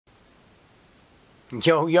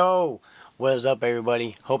Yo, what is up,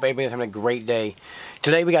 everybody? Hope everybody's having a great day.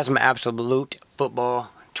 Today we got some absolute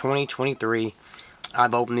football 2023.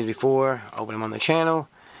 I've opened these before, opened them on the channel.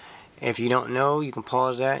 If you don't know, you can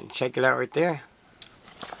pause that and check it out right there.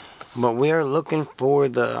 But we are looking for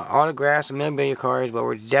the autographs and memorabilia cards, but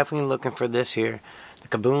we're definitely looking for this here. The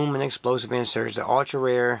Kaboom and Explosive inserts, the ultra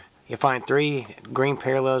rare. You find 3 green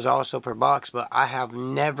parallels also per box, but I have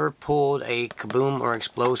never pulled a Kaboom or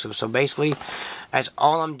Explosive. So basically, that's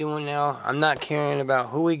all I'm doing now. I'm not caring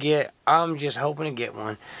about who we get. I'm just hoping to get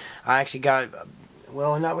one. I actually got,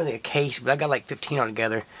 well, not really a case, but I got like 15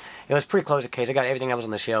 altogether. It was pretty close to a case. I got everything that was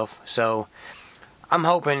on the shelf. So I'm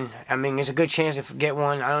hoping. I mean, there's a good chance to get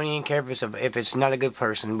one. I don't even care if it's not a good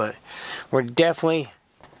person, but we're definitely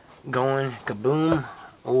going Kaboom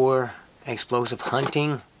or Explosive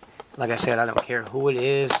hunting. Like I said, I don't care who it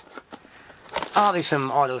is. Obviously, some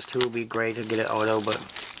autos too would be great to get an auto, but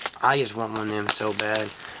I just want one of them so bad.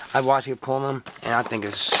 I watch people pull them, and I think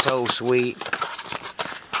it's so sweet.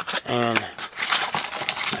 And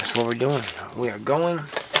that's what we're doing. We are going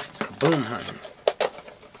Kaboom hunting.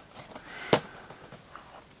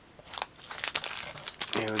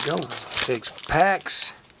 There we go. 6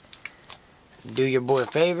 packs. Do your boy a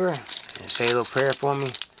favor and say a little prayer for me.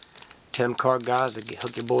 Tell them card guys to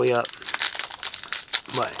hook your boy up.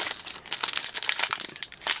 But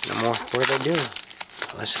no more further ado.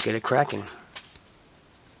 Let's get it cracking.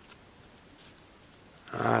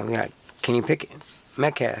 We got Kenny Pickett,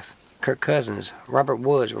 Metcalf, Kirk Cousins, Robert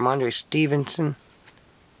Woods, Ramondre Stevenson,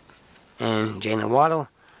 and Jalen Waddle.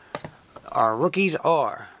 Our rookies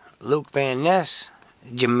are Luke Van Ness,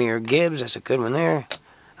 Jahmyr Gibbs, that's a good one there,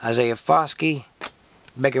 Isaiah Foskey,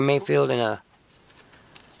 Baker Mayfield, and a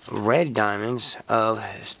red diamonds of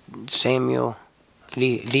Samuel,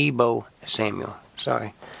 Debo Samuel.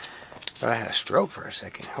 Sorry. Thought I had a stroke for a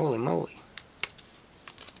second. Holy moly.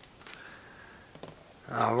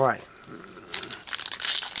 Alright.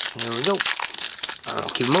 Here we go.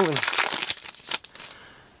 Keep moving.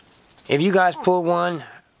 If you guys pulled one,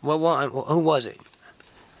 who was it?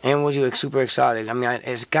 And was you super excited? I mean,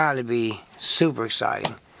 it's got to be super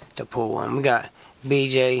exciting to pull one. We got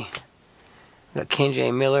BJ, we got Ken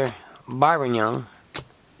J. Miller, Byron Young,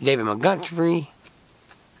 David Montgomery,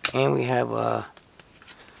 and we have,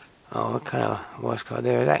 what kind of, what's called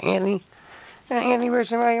there? Is that Anthony? Is that Anthony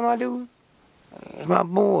Richardson right here, my dude? It's my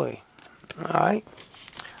boy. Alright.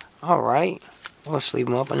 We'll sleeve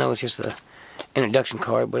him up. I know it's just the introduction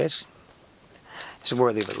card, but it's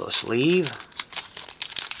worthy of a little sleeve.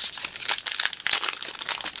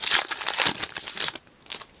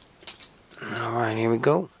 Alright, here we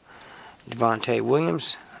go. Devontae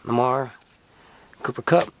Williams, Lamar, Cooper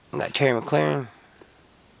Kupp, we got Terry McLaurin,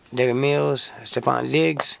 David Mills, Stephon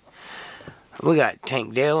Diggs. We got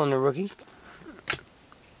Tank Dell on the rookie.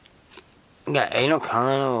 We got Aiden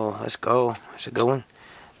O'Connell. Let's go. That's a good one.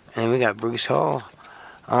 And we got Bruce Hall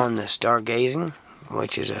on the Stargazing,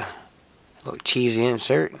 which is a little cheesy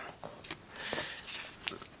insert.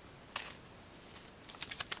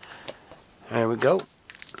 There we go.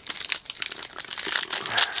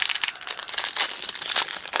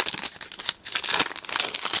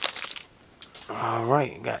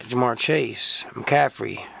 Alright, got Jamar Chase,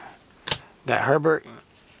 McCaffrey, got Herbert,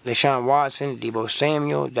 Deshaun Watson, Debo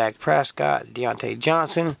Samuel, Dak Prescott, Deontay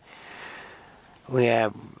Johnson. We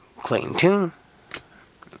have Clayton Tune,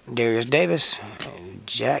 Darius Davis, and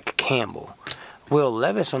Jack Campbell. Will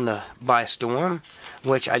Levis on the By Storm,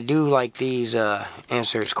 which I do like these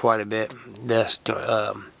inserts quite a bit.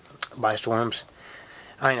 The By Storms.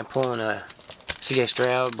 I ain't pulling a CJ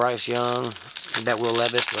Stroud, Bryce Young, that Will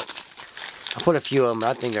Levis, but I put a few of them, but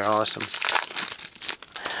I think they're awesome.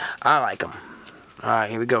 I like them. Alright,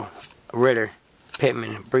 here we go. Ritter,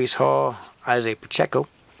 Pittman, Breece Hall, Isaiah Pacheco,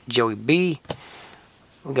 Joey B.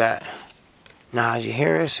 We got Najee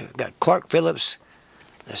Harris. We got Clark Phillips,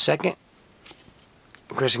 the second.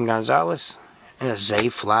 Christian Gonzalez. And Zay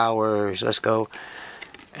Flowers. Let's go.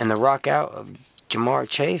 And the rock out of Jamar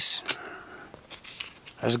Chase.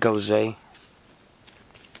 Let's go, Zay.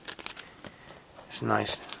 It's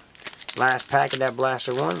nice. Last pack of that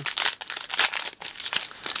Blaster 1.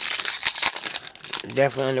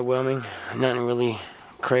 Definitely underwhelming. Nothing really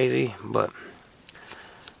crazy, but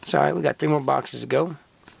it's alright. We got 3 more boxes to go.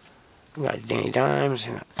 We got Danny Dimes,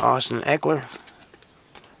 Austin Eckler.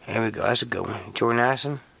 There we go. That's a good one. Jordan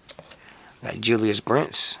Addison. Got Julius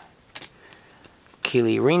Brents.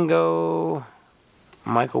 Keely Ringo.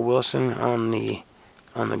 Michael Wilson on the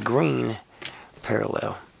green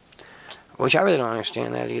parallel. Which I really don't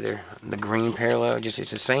understand that either. The green parallel, just it's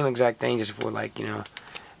the same exact thing, just for like, you know,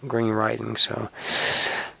 green writing. So,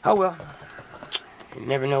 oh well. You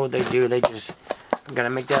never know what they do. They just gotta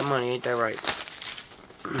make that money, ain't that right?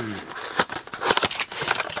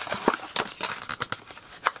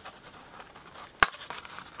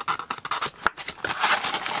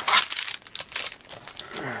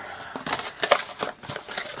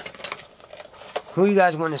 Who you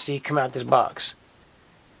guys want to see come out this box?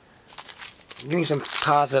 Give me some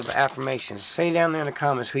positive affirmations. Say down there in the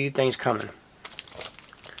comments who you think's coming.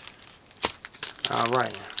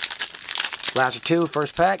 Alright. Blaster 2,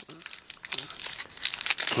 first pack.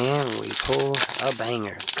 Can we pull a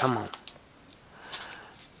banger? Come on.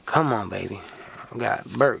 Come on, baby. We got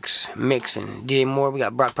Burks, Mixon, DJ Moore. We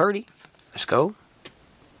got Brock Purdy. Let's go.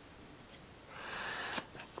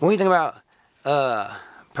 What do you think about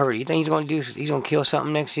Purdy? You think he's gonna kill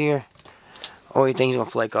something next year? Or you think he's gonna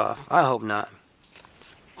flake off? I hope not.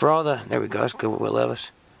 For all the there we go, that's good with Will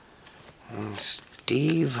Levis. And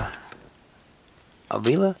Steve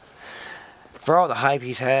Avila. For all the hype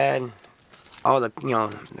he's had, all the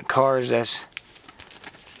the cars that's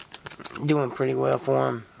doing pretty well for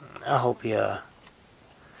him. I hope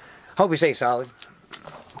he stays solid.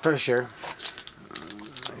 For sure.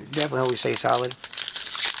 Definitely hope he stays solid.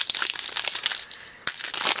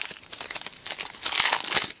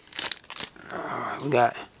 We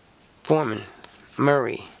got Foreman,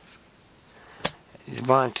 Murray,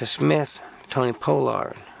 Devonta Smith, Tony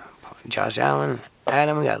Pollard, Josh Allen,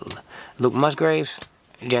 Adam. We got Luke Musgraves,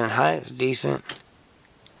 Jalen Hyatt's decent.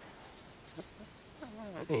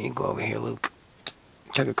 There you go over here, Luke.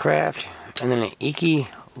 Tucker Kraft, and then Icky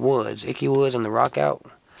Woods. Icky Woods on the rock out.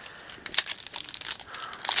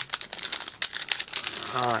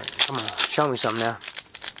 Alright, come on. Show me something now.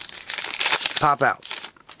 Pop out.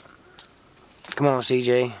 Come on,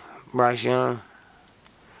 CJ. Bryce Young.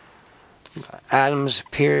 Adams,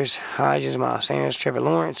 Pierce, Hodges, Miles Sanders, Trevor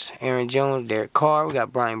Lawrence, Aaron Jones, Derek Carr. We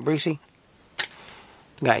got Brian Breesy.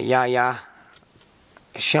 We got Yaya.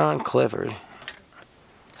 Sean Clifford.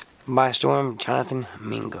 By Storm, Jonathan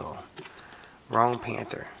Mingo. Wrong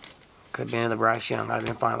Panther. Could have been another Bryce Young. I'd have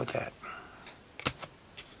been fine with that.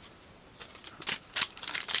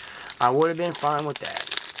 I would have been fine with that.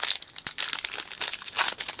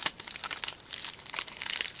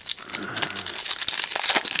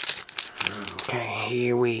 Okay,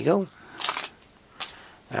 here we go.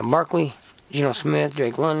 Got Barkley, Geno Smith,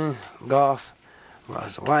 Drake London, Goff,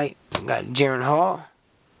 Russell White. We got Jaron Hall.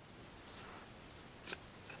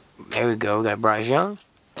 There we go. We got Bryce Young,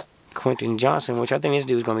 Quentin Johnson, which I think this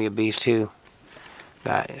dude's gonna be a beast too.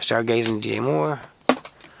 Got Stargazing DJ Moore.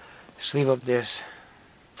 Sleeve up this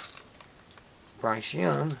Bryce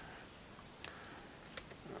Young.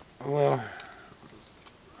 Well,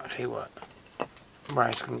 I'll tell you what.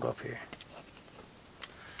 Bryce can go up here.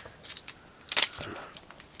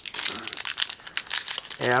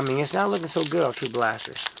 Yeah, I mean, it's not looking so good off two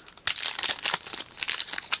blasters.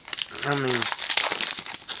 I mean,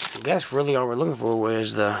 I guess really all we're looking for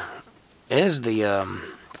is the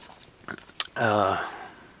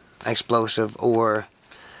explosive or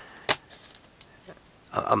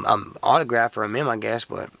autograph or a mem, I guess,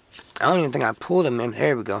 but I don't even think I pulled a mem.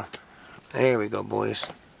 There we go. There we go, boys.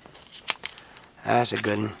 That's a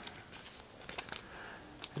good one.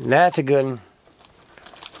 That's a good one.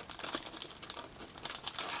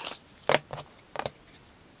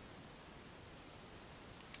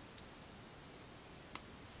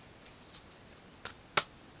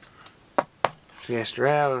 See,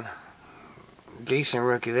 STROUD, decent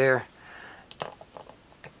rookie there.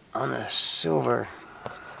 On the silver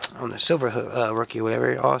rookie,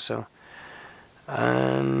 whatever. Also,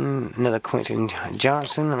 another Quentin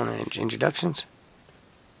Johnson on the introductions.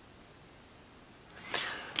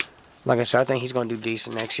 Like I said, I think he's going to do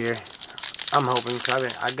decent next year. I'm hoping.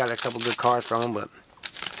 I got a couple good cards from him, but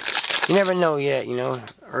you never know yet, you know,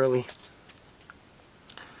 early.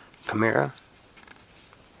 Kamara,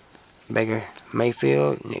 Baker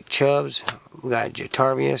Mayfield, Nick Chubbs. We got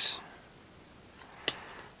Jatarvius,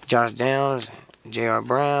 Josh Downs, J.R.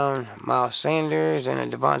 Brown, Miles Sanders, and a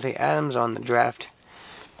Devontae Adams on the draft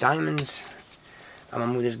diamonds. I'm going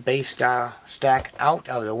to move this base style stack out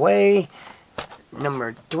of the way.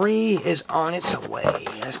 Number 3 is on its way.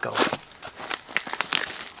 Let's go.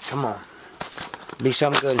 Come on. Be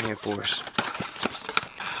something good in here for us.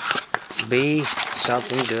 Be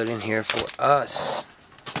something good in here for us.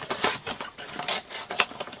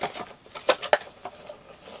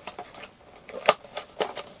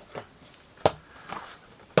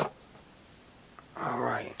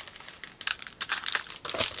 Alright.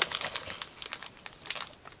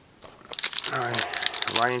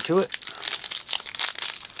 Alright. Right into it.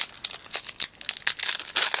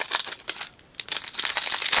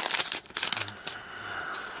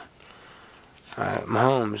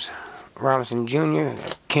 Mahomes, Robinson Jr.,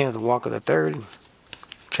 Kenneth Walker III,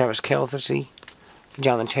 Travis Kelce,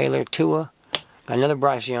 Jonathan Taylor, Tua, got another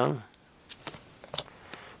Bryce Young,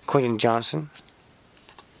 Quentin Johnson,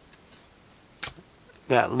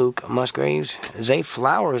 got Luke Musgraves, Zay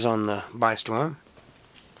Flowers on the buy storm.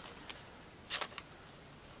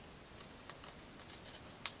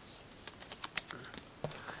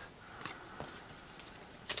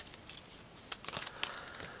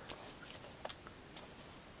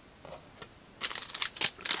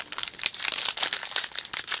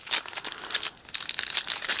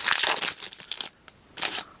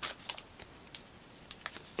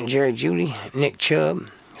 Jerry Jeudy, Nick Chubb,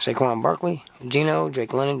 Saquon Barkley, Geno,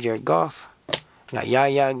 Drake London, Jared Goff. Got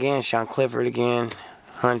Yaya again, Sean Clifford again,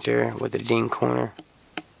 Hunter with the Dean corner.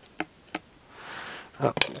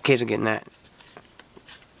 Oh, kids are getting that.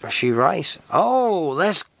 Rashee Rice. Oh,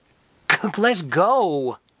 let's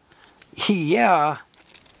go. Yeah.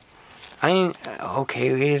 Okay,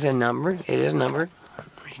 it is a number. It is numbered.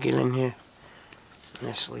 Let me get in here.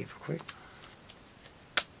 Let's leave real quick.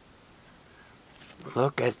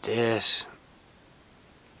 Look at this.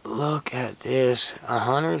 Look at this.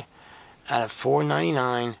 100 out of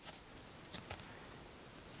 499.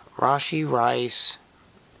 Rashee Rice.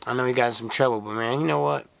 I know he got in some trouble, but man, you know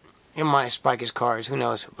what? It might spike his cards. Who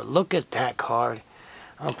knows? But look at that card.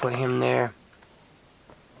 I'll put him there.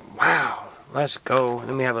 Wow. Let's go.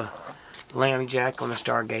 Then we have a Lamb Jack on the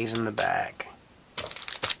Stargaze in the back.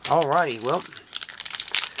 Alrighty. Well,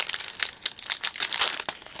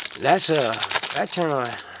 that turned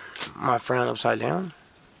my friend upside down.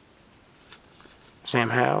 Sam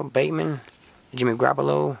Howell, Bateman, Jimmy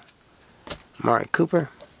Garoppolo, Amari Cooper.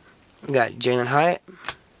 We got Jalen Hyatt,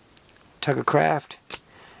 Tucker Kraft,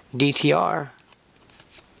 DTR,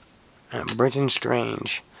 and Brenton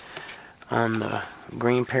Strange on the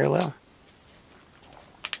green parallel.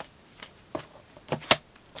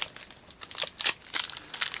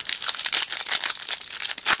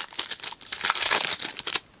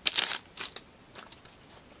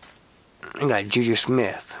 We got Juju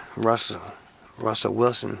Smith, Russell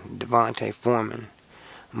Wilson, Devontae Foreman,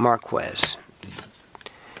 Marquez.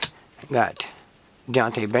 Got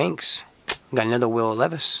Deontay Banks. Got another Will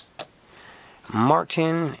Levis,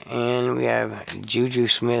 Martin, and we have Juju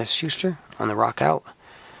Smith-Schuster on the rock out.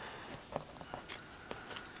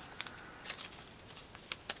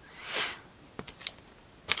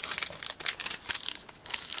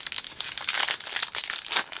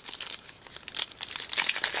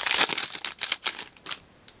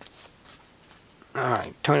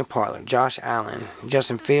 Alright, Tony Pollard, Josh Allen,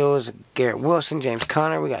 Justin Fields, Garrett Wilson, James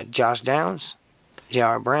Conner. We got Josh Downs,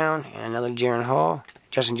 J.R. Brown, and another Jaron Hall.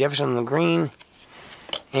 Justin Jefferson on the green.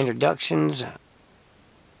 Introductions.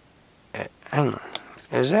 Hang on.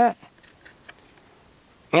 Is that?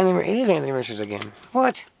 It is Anthony Richards again.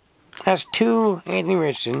 What? That's two Anthony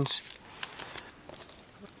Richardsons.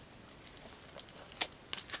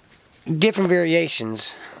 Different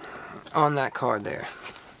variations on that card there.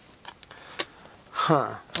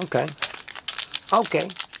 Huh. Okay. Okay.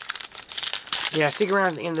 Yeah, stick around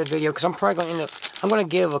at the end of the video because I'm probably going to end up... I'm going to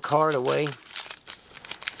give a card away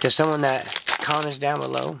to someone that comments down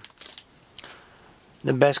below.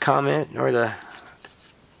 The best comment or the...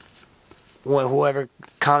 whoever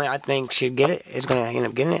comment I think should get it is going to end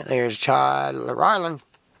up getting it. There's Chad Ryland.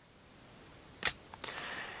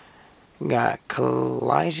 Got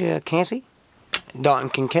Kalijah Cansey.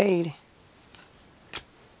 Dalton Kincaid.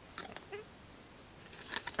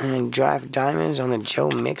 And Drive Diamonds on the Joe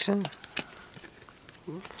Mixon.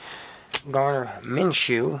 Garner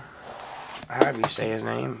Minshew. However you say his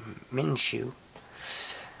name. Minshew.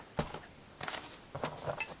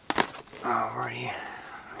 Alrighty.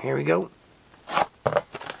 Here we go.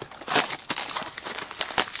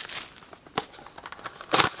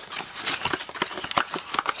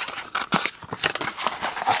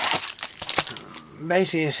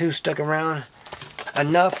 Basically, it's who stuck around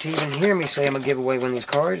enough to even hear me say I'm going to give away one of these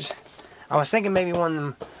cards. I was thinking maybe one of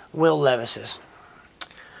them Will Levis's.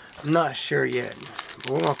 I'm not sure yet.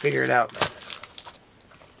 But we're going to figure it out.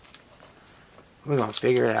 We're going to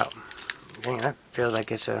figure it out. Dang, that feels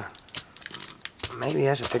like it's a... Maybe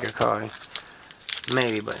that's a thicker card.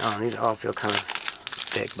 Maybe, but these all feel kind of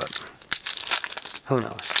thick, but who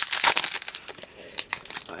knows.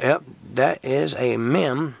 Yep, that is a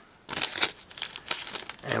mem.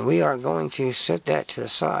 And we are going to set that to the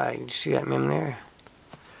side. You see that mem there?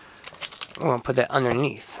 We're going to put that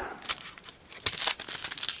underneath.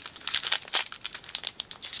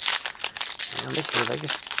 And this feels like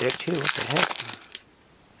it's thick too. What the heck?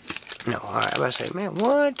 No, alright, I was about to say, man,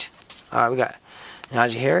 what? Alright, we got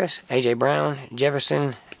Najee Harris, A.J. Brown,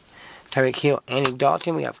 Jefferson, Tyreek Hill, Andy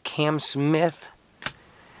Dalton. We have Cam Smith,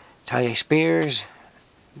 Tyjae Spears,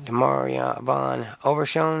 Demaria Von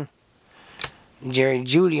Overshown, Jerry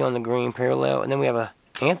Jeudy on the green parallel. And then we have a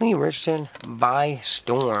Anthony Richardson by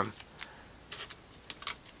storm.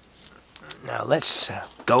 Now let's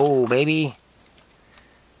go, baby.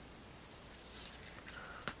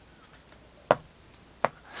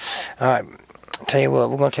 Alright, tell you what,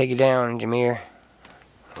 we're going to take you down, Jameer.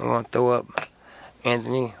 We're going to throw up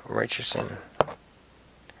Anthony Richardson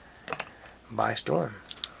by storm.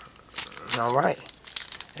 Alright,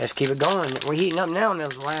 let's keep it going. We're heating up now in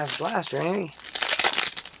the last blaster, ain't we?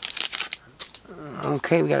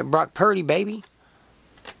 Okay, we got Brock Purdy, baby.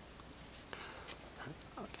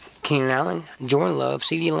 Keenan Allen, Jordan Love,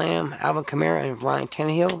 CeeDee Lamb, Alvin Kamara, and Ryan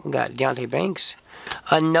Tannehill. We got Deontay Banks.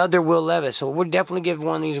 Another Will Levis. So we'll definitely give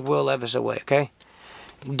one of these Will Levis away, okay?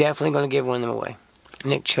 Definitely going to give one of them away.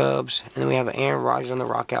 Nick Chubbs. And then we have Aaron Rodgers on the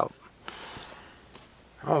rock out.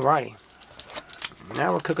 Alrighty.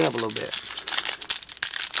 Now we're cooking up a little bit.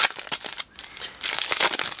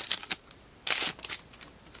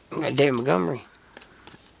 We got David Montgomery,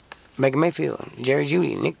 Baker Mayfield, Jerry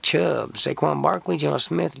Jeudy, Nick Chubb, Saquon Barkley, Geno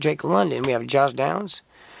Smith, Drake London. We have Josh Downs,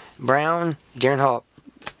 Brown, Jaron Hall.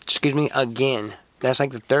 Excuse me, again. That's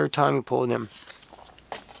like the third time we pulled them.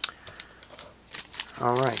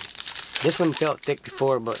 Alright. This one felt thick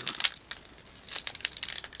before, but...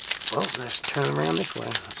 Well, let's turn around this way.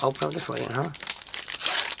 Open up this way, huh?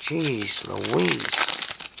 Jeez Louise.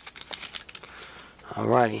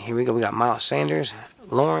 Alrighty, here we go. We got Miles Sanders,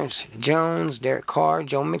 Lawrence Jones, Derek Carr,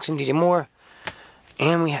 Joe Mixon, DJ Moore.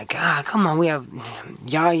 And we have, God, come on, we have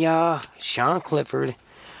Yaya, Sean Clifford,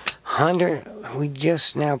 Hunter. We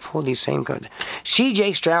just now pulled these same cards.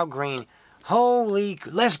 CJ Stroud Green. Holy,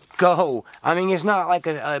 let's go. I mean, it's not like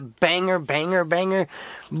a banger,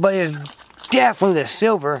 but it's definitely the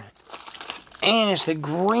silver. And it's the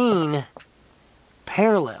green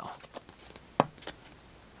parallel.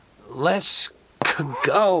 Let's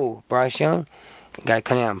go, Bryce Young. You gotta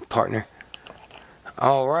come down, partner.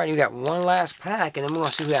 Alright, you got one last pack, and then we're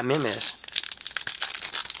gonna see who that meme is.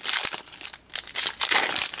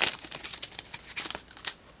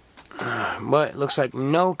 But it looks like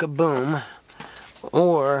no kaboom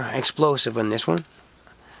or explosive on this one.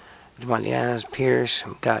 Devontae Adams, Pierce.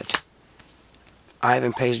 We got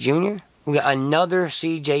Ivan Pace Jr. We got another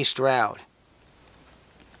CJ Stroud.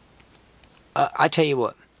 I tell you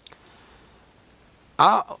what.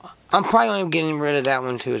 I'm probably getting rid of that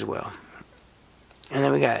one too as well. And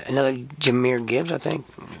then we got another Jahmyr Gibbs, I think.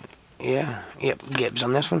 Yeah. Yep, Gibbs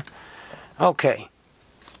on this one. Okay.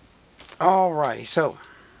 Alrighty, so...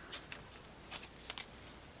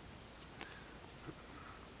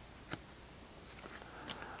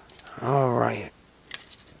 Alright.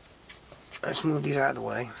 Let's move these out of the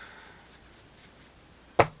way.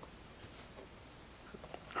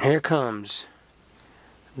 Here comes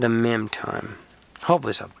the meme time.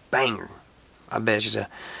 Hopefully it's a banger. I bet it's just a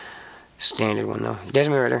standard one though.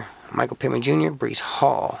 Desmond Ritter, Michael Pittman Jr., Breece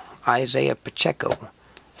Hall, Isaiah Pacheco,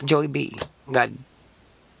 Joey B. Got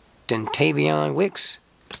Dentavion Wicks,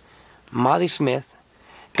 Molly Smith.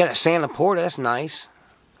 Got a Sam Laporta, that's nice.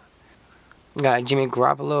 Got Jimmy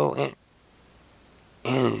Garoppolo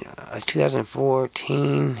and a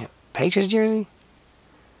 2014 Patriots jersey?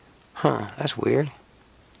 Huh, that's weird.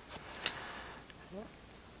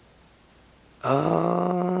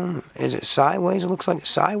 Is it sideways? It looks like it's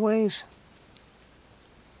sideways.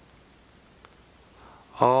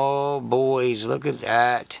 Oh, boys, look at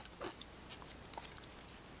that.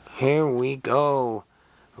 Here we go.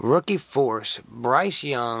 Rookie force, Bryce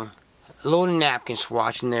Young. A little napkin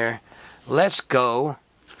swatch in there. Let's go.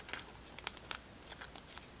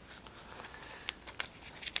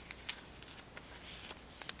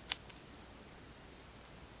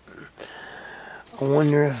 I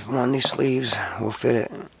wonder if one of these sleeves will fit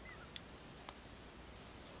it.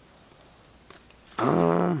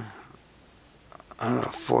 I don't want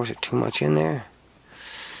to force it too much in there.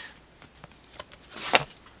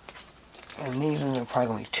 And these ones are probably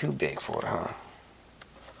going to be too big for it, huh?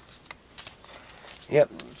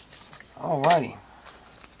 Yep. Alrighty.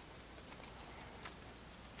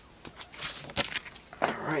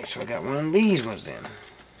 Alright, so I got one of these ones then.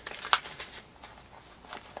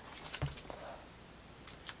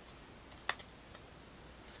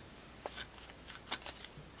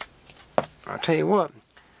 I'll tell you what,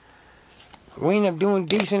 we ended up doing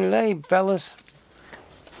decent today, fellas.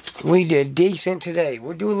 We did decent today.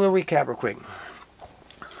 We'll do a little recap real quick.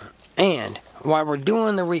 And while we're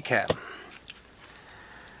doing the recap,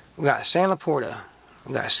 we got Sam Laporta,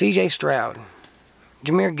 we got CJ Stroud,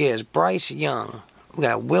 Jahmyr Gibbs, Bryce Young. We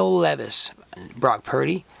got Will Levis, Brock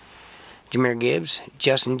Purdy, Jahmyr Gibbs,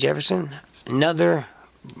 Justin Jefferson, another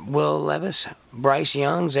Will Levis, Bryce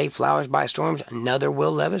Young, Zay Flowers by Storms, another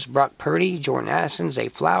Will Levis, Brock Purdy, Jordan Addison, Zay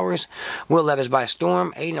Flowers, Will Levis by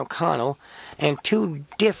Storm, Aiden O'Connell, and two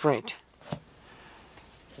different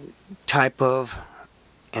type of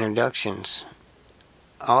introductions.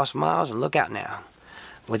 All smiles, and look out now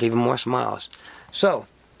with even more smiles. So,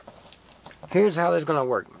 here's how this is going to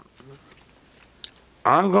work.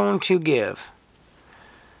 I'm going to give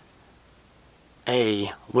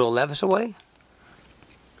a Will Levis away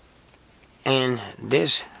and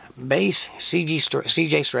this base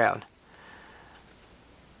CJ Stroud.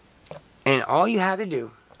 And all you have to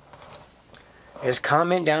do is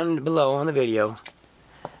comment down below on the video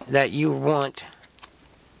that you want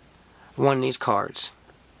one of these cards.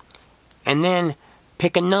 And then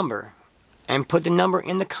pick a number and put the number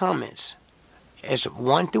in the comments. It's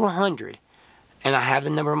 1 through 100. And I have the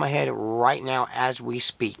number in my head right now as we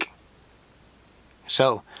speak.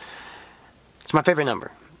 So, it's my favorite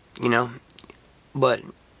number, you know. But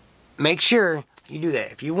make sure you do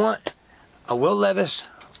that. If you want a Will Levis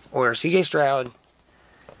or a CJ Stroud,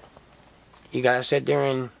 you gotta sit there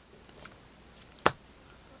and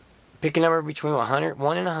pick a number between 1 and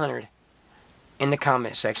 100 in the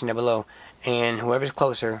comment section down below. And whoever's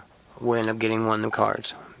closer will end up getting one of the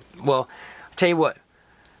cards. Well, I'll tell you what.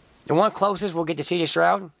 The one closest will get the CJ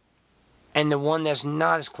Stroud, and the one that's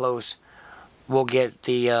not as close will get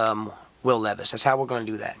the Will Levis. That's how we're going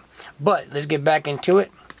to do that. But let's get back into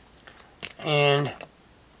it. And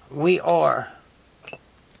we are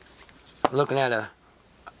looking at a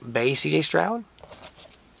base CJ Stroud,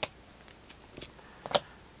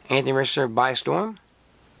 Anthony Richardson by Storm.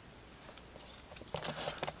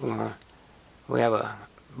 We have a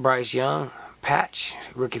Bryce Young patch,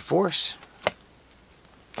 rookie force.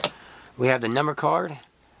 We have the number card,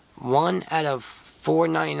 1 out of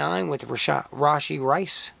 499 with Rashee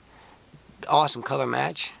Rice. Awesome color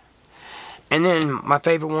match. And then my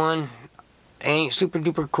favorite one, ain't super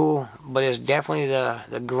duper cool, but it's definitely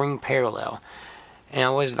the green parallel. And I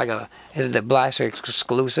was like is it the Blaster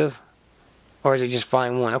exclusive? Or is it just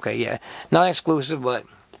find one? Okay, yeah. Not exclusive, but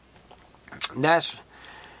that's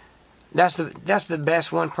the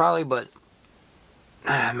best one probably, but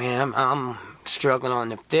man, I'm struggling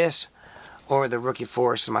on if this or the rookie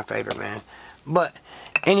force is my favorite, man. But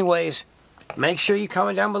anyways, make sure you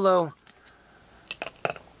comment down below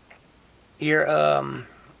your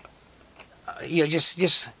you know,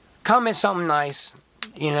 just comment something nice,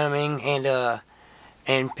 you know what I mean,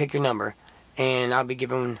 and pick your number, and I'll be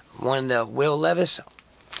giving one of the Will Levis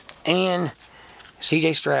and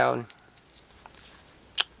CJ Stroud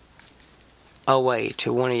away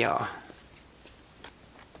to one of y'all.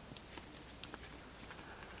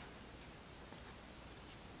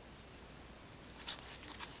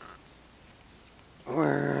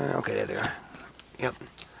 Okay, there they are. Yep.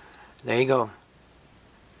 There you go.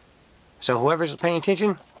 So whoever's paying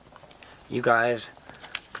attention, you guys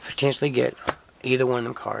could potentially get either one of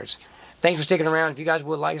them cards. Thanks for sticking around. If you guys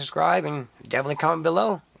would like, subscribe, and definitely comment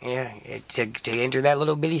below, yeah, to enter that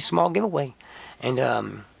little bitty small giveaway. And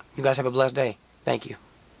you guys have a blessed day. Thank you.